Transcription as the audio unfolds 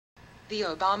The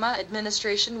Obama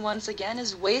administration once again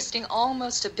is wasting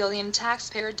almost $1 billion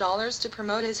taxpayer dollars to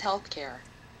promote his health care.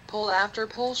 Poll after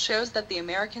poll shows that the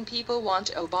American people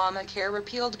want Obamacare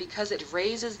repealed because it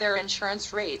raises their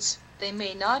insurance rates. They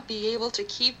may not be able to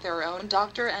keep their own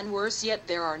doctor, and worse yet,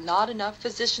 there are not enough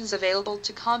physicians available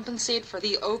to compensate for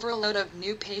the overload of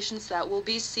new patients that will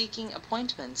be seeking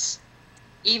appointments.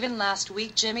 Even last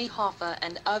week, Jimmy Hoffa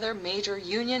and other major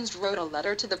unions wrote a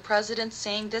letter to the president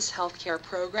saying this healthcare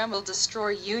program will destroy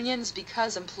unions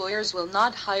because employers will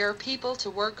not hire people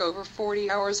to work over 40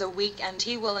 hours a week, and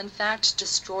he will in fact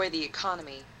destroy the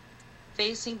economy.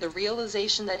 Facing the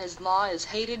realization that his law is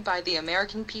hated by the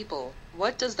American people,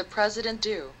 what does the president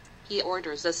do? He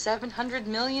orders a $700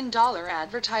 million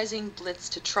advertising blitz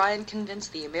to try and convince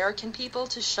the American people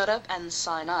to shut up and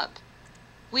sign up.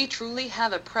 We truly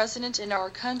have a president in our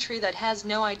country that has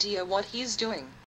no idea what he's doing.